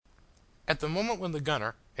At the moment when the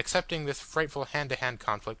gunner, accepting this frightful hand-to-hand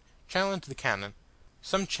conflict, challenged the cannon,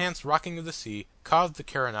 some chance rocking of the sea caused the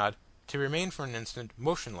carronade to remain for an instant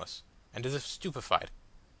motionless, and as if stupefied.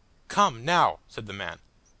 "Come, now!" said the man.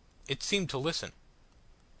 It seemed to listen.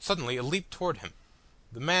 Suddenly it leaped toward him.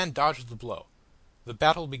 The man dodged the blow. The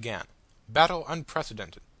battle began. Battle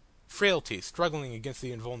unprecedented. Frailty struggling against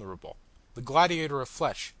the invulnerable. The gladiator of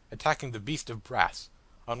flesh attacking the beast of brass.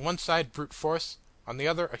 On one side brute force, on the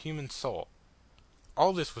other a human soul.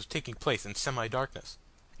 All this was taking place in semi-darkness.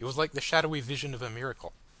 It was like the shadowy vision of a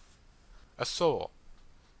miracle. A soul.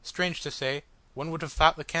 Strange to say, one would have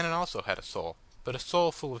thought the cannon also had a soul, but a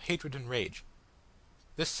soul full of hatred and rage.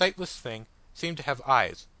 This sightless thing seemed to have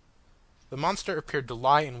eyes. The monster appeared to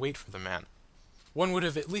lie in wait for the man. One would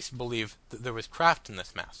have at least believed that there was craft in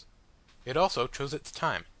this mass. It also chose its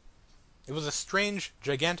time. It was a strange,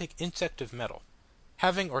 gigantic insect of metal,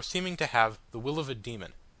 having or seeming to have the will of a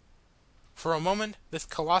demon. For a moment this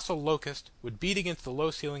colossal locust would beat against the low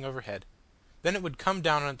ceiling overhead, then it would come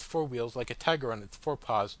down on its four wheels like a tiger on its four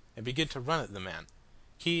paws and begin to run at the man.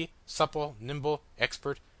 He, supple, nimble,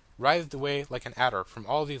 expert, writhed away like an adder from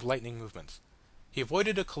all these lightning movements. He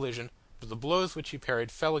avoided a collision, but the blows which he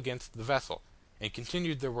parried fell against the vessel, and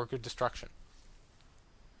continued their work of destruction.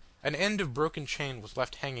 An end of broken chain was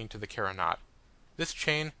left hanging to the carronade. This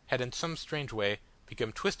chain had in some strange way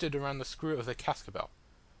become twisted around the screw of the cascabel.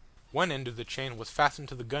 One end of the chain was fastened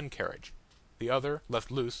to the gun carriage. The other, left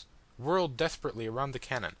loose, whirled desperately around the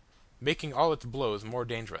cannon, making all its blows more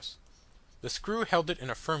dangerous. The screw held it in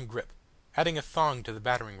a firm grip, adding a thong to the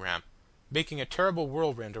battering ram, making a terrible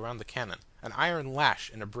whirlwind around the cannon, an iron lash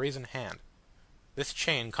in a brazen hand. This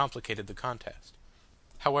chain complicated the contest.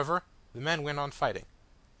 However, the men went on fighting.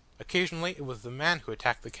 Occasionally it was the man who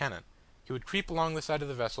attacked the cannon. He would creep along the side of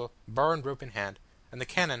the vessel, bar and rope in hand, and the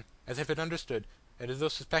cannon, as if it understood, and as though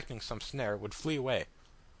suspecting some snare, would flee away.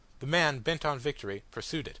 The man, bent on victory,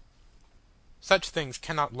 pursued it. Such things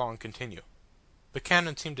cannot long continue. The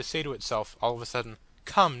cannon seemed to say to itself, all of a sudden,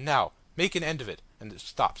 "Come, now! Make an end of it!" and it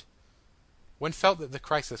stopped. One felt that the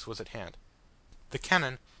crisis was at hand. The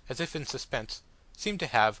cannon, as if in suspense, seemed to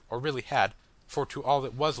have, or really had, for to all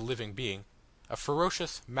that was a living being, a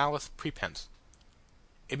ferocious malice prepense.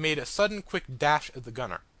 It made a sudden quick dash at the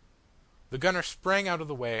gunner. The gunner sprang out of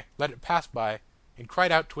the way, let it pass by, and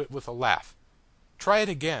cried out to it with a laugh, "Try it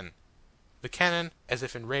again!" The cannon, as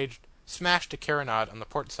if enraged, smashed a carronade on the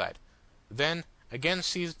port side. Then, again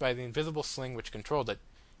seized by the invisible sling which controlled it,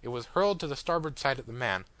 it was hurled to the starboard side at the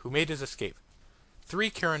man, who made his escape. 3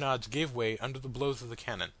 carronades gave way under the blows of the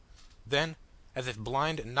cannon. Then, as if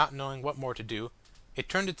blind and not knowing what more to do, it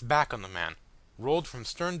turned its back on the man, rolled from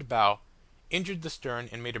stern to bow, injured the stern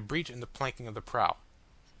and made a breach in the planking of the prow.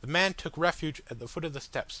 The man took refuge at the foot of the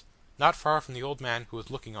steps, not far from the old man who was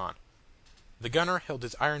looking on. The gunner held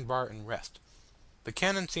his iron bar in rest. The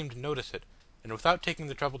cannon seemed to notice it, and without taking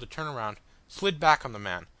the trouble to turn around, slid back on the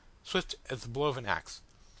man, swift as the blow of an axe.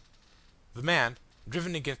 The man,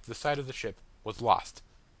 driven against the side of the ship, was lost.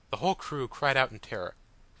 The whole crew cried out in terror.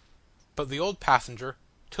 But the old passenger,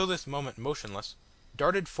 till this moment motionless,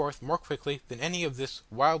 darted forth more quickly than any of this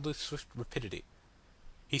wildly swift rapidity.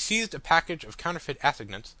 He seized a package of counterfeit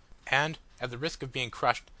assignats, and, at the risk of being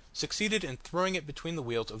crushed, succeeded in throwing it between the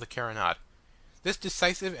wheels of the carronade. This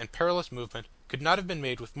decisive and perilous movement could not have been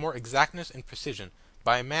made with more exactness and precision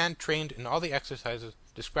by a man trained in all the exercises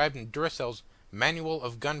described in Duracell's Manual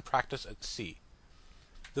of Gun Practice at Sea.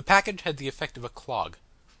 The package had the effect of a clog.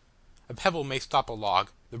 A pebble may stop a log,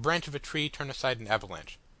 the branch of a tree turn aside an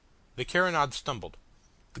avalanche. The carronade stumbled.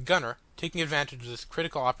 The gunner, taking advantage of this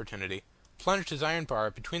critical opportunity, plunged his iron bar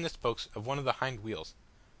between the spokes of one of the hind wheels.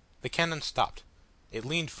 The cannon stopped. It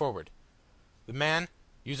leaned forward. The man,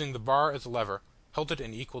 using the bar as a lever, held it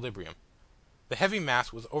in equilibrium. The heavy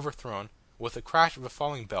mass was overthrown, with the crash of a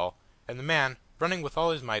falling bell, and the man, running with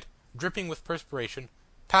all his might, dripping with perspiration,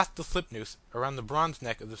 passed the slip noose around the bronze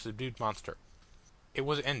neck of the subdued monster. It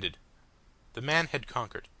was ended. The man had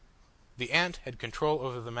conquered. The ant had control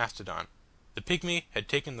over the mastodon. The pygmy had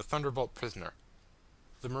taken the thunderbolt prisoner.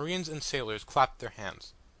 The marines and sailors clapped their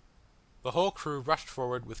hands. The whole crew rushed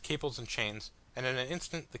forward with cables and chains, and in an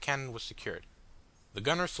instant the cannon was secured. The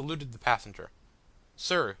gunner saluted the passenger.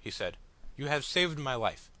 "Sir," he said, "you have saved my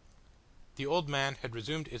life." The old man had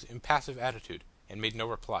resumed his impassive attitude, and made no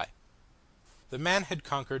reply. The man had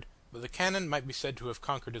conquered, but the cannon might be said to have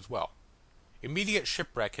conquered as well. Immediate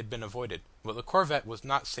shipwreck had been avoided, but the corvette was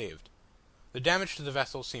not saved. The damage to the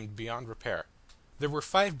vessel seemed beyond repair. There were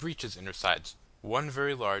 5 breaches in her sides, one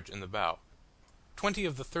very large in the bow. 20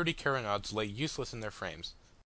 of the 30 carronades lay useless in their frames.